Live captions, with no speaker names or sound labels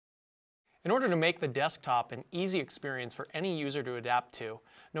In order to make the desktop an easy experience for any user to adapt to,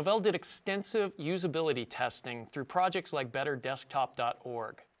 Novell did extensive usability testing through projects like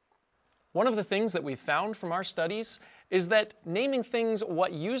betterdesktop.org. One of the things that we found from our studies is that naming things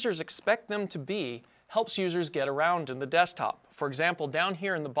what users expect them to be helps users get around in the desktop. For example, down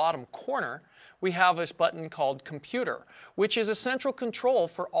here in the bottom corner, we have this button called Computer, which is a central control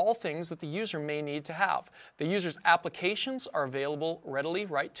for all things that the user may need to have. The user's applications are available readily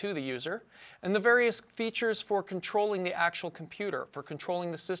right to the user, and the various features for controlling the actual computer, for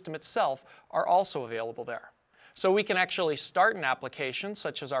controlling the system itself, are also available there. So we can actually start an application,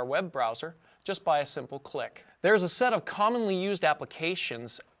 such as our web browser, just by a simple click. There's a set of commonly used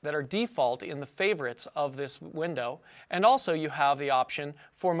applications that are default in the favorites of this window, and also you have the option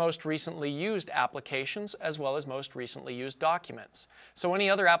for most recently used applications as well as most recently used documents. So any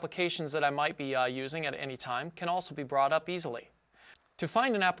other applications that I might be using at any time can also be brought up easily. To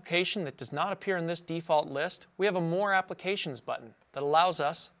find an application that does not appear in this default list, we have a More Applications button that allows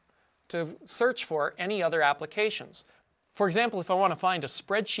us to search for any other applications. For example, if I want to find a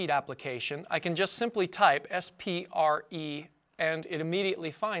spreadsheet application, I can just simply type SPRE and it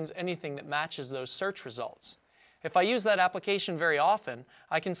immediately finds anything that matches those search results. If I use that application very often,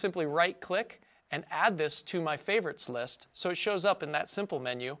 I can simply right-click and add this to my favorites list so it shows up in that simple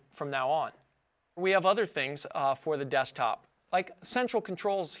menu from now on. We have other things for the desktop, like central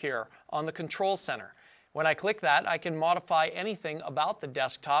controls here on the Control Center. When I click that, I can modify anything about the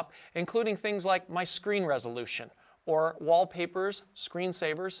desktop, including things like my screen resolution, or wallpapers,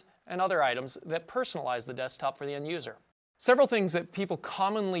 screensavers, and other items that personalize the desktop for the end user. Several things that people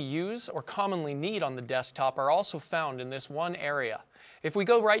commonly use or commonly need on the desktop are also found in this one area. If we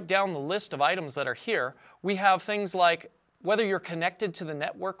go right down the list of items that are here, we have things like whether you're connected to the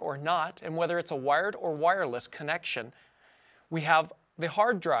network or not, and whether it's a wired or wireless connection. We have the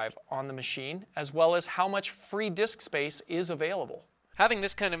hard drive on the machine, as well as how much free disk space is available. Having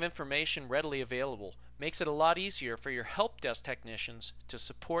this kind of information readily available makes it a lot easier for your help desk technicians to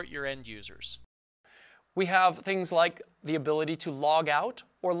support your end users. We have things like the ability to log out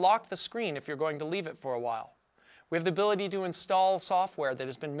or lock the screen if you're going to leave it for a while. We have the ability to install software that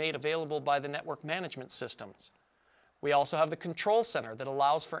has been made available by the network management systems. We also have the Control Center that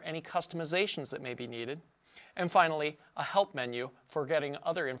allows for any customizations that may be needed. And finally, a help menu for getting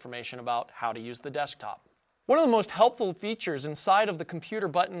other information about how to use the desktop. One of the most helpful features inside of the Computer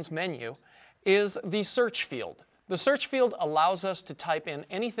Buttons menu is the search field. The search field allows us to type in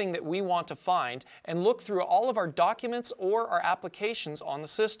anything that we want to find and look through all of our documents or our applications on the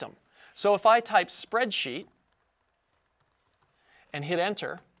system. So if I type spreadsheet and hit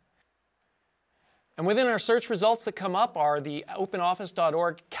enter, and within our search results that come up are the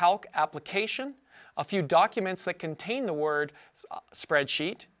OpenOffice.org Calc application, a few documents that contain the word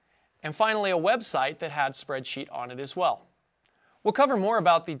spreadsheet, and finally a website that had spreadsheet on it as well. We'll cover more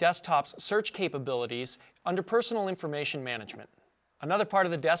about the desktop's search capabilities under Personal Information Management. Another part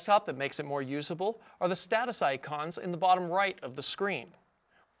of the desktop that makes it more usable are the status icons in the bottom right of the screen.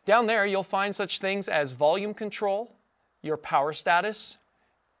 Down there you'll find such things as volume control, your power status,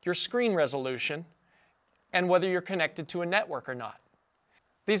 your screen resolution, and whether you're connected to a network or not.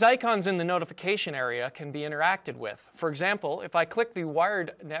 These icons in the notification area can be interacted with. For example, if I click the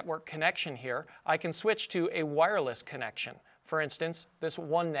wired network connection here, I can switch to a wireless connection. For instance, this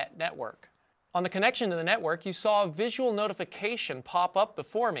OneNet network. On the connection to the network, you saw a visual notification pop up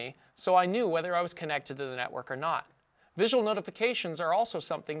before me, so I knew whether I was connected to the network or not. Visual notifications are also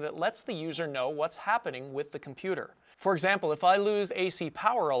something that lets the user know what's happening with the computer. For example, if I lose AC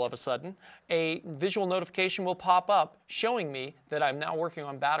power all of a sudden, a visual notification will pop up showing me that I'm now working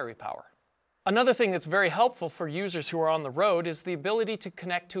on battery power. Another thing that's very helpful for users who are on the road is the ability to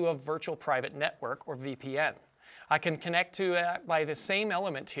connect to a virtual private network, or VPN. I can connect to it by the same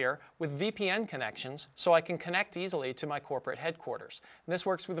element here with VPN connections, so I can connect easily to my corporate headquarters. And this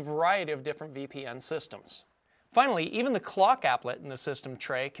works with a variety of different VPN systems. Finally, even the clock applet in the system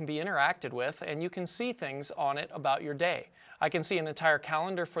tray can be interacted with, and you can see things on it about your day. I can see an entire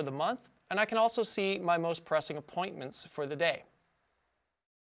calendar for the month, and I can also see my most pressing appointments for the day.